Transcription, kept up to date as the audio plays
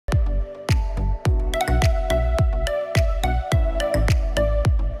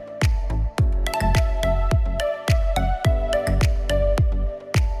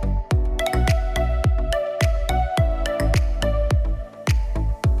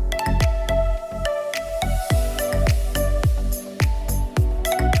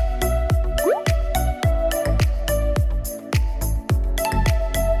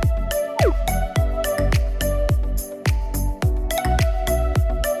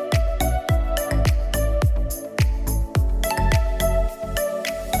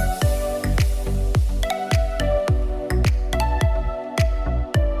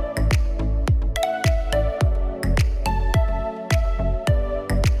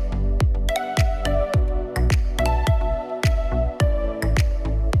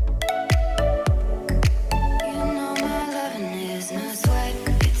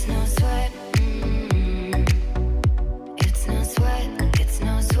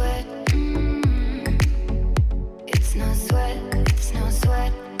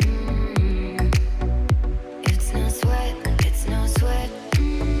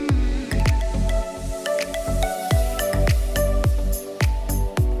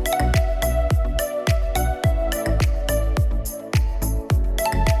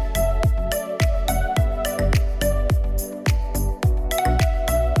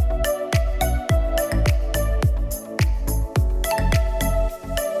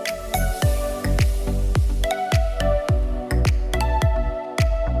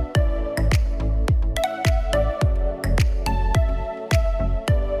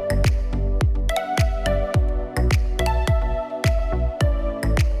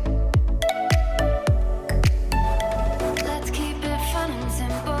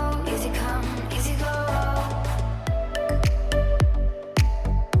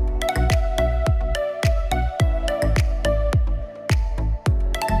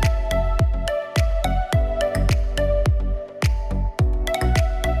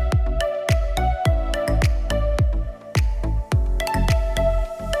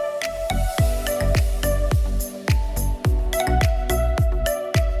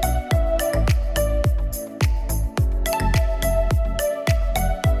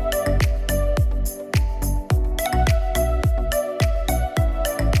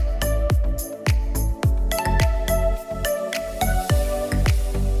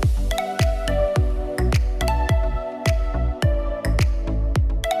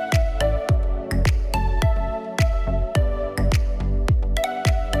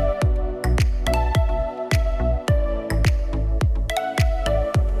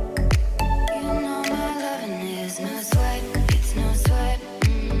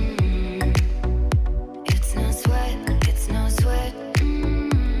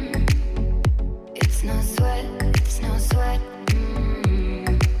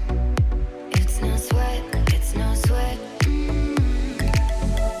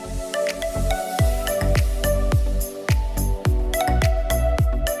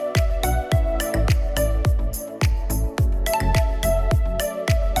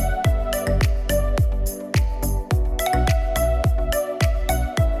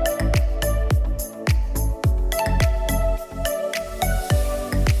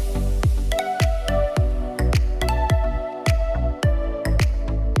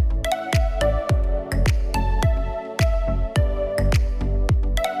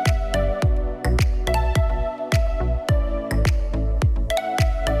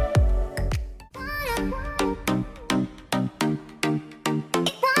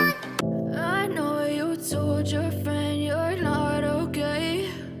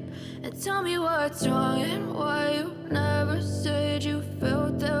what's wrong and why you never said you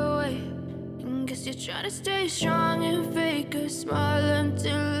felt that way. And guess you're trying to stay strong and fake a smile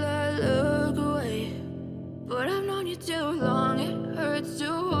until I look away. But I've known you too long, it hurts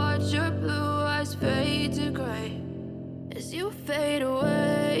to watch your blue eyes fade to gray as you fade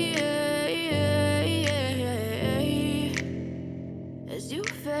away, as you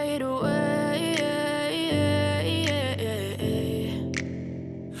fade away.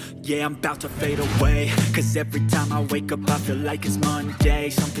 Yeah, I'm about to fade away, cause every time I wake up I feel like it's Monday.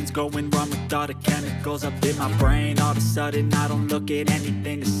 Something's going wrong with all the chemicals up in my brain. All of a sudden I don't look at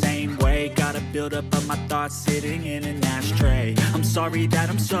anything the same way. Gotta build up of my thoughts sitting in an ashtray. I'm sorry that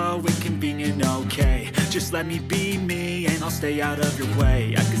I'm so inconvenient, okay. Just let me be me and I'll stay out of your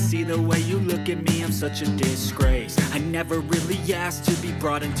way. I can see the way you look at me, I'm such a disgrace. I never really asked to be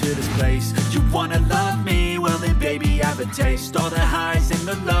brought into this place. You wanna love me? Well then baby, have a taste. All the highs and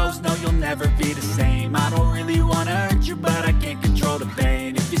the lows, no, you'll never be the same. I don't really wanna hurt you, but I can't control the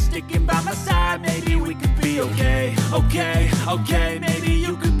pain. If you're sticking by my side, maybe we could be okay. Okay, maybe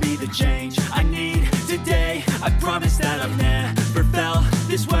you could be the change I need today. I promise that I've never felt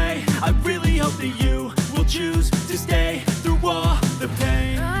this way. I really hope that you will choose to stay through all the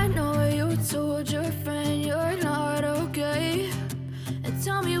pain. I know you told your friend you're not okay, and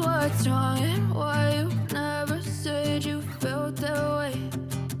tell me what's wrong and why you never said you felt that way.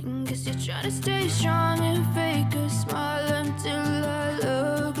 And guess you're trying to stay strong and fake a smile until I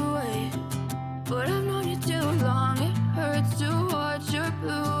look away. But I've known you too long, it hurts to watch your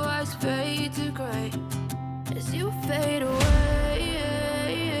blue eyes fade to gray as you fade away,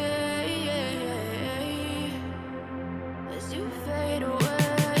 as you fade away,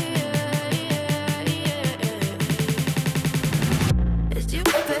 as you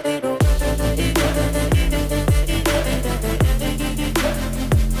fade away.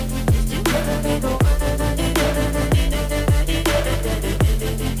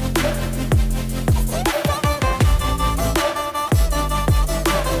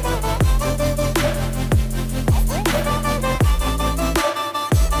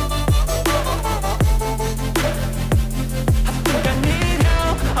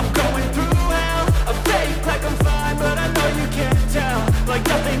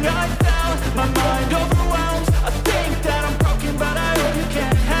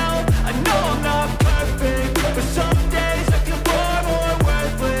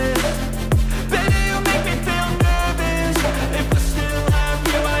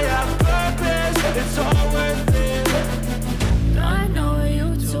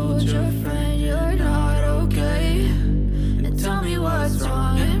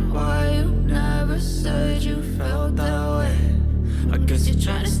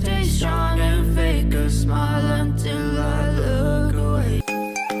 Trying to stay strong and fake a smile until I look away.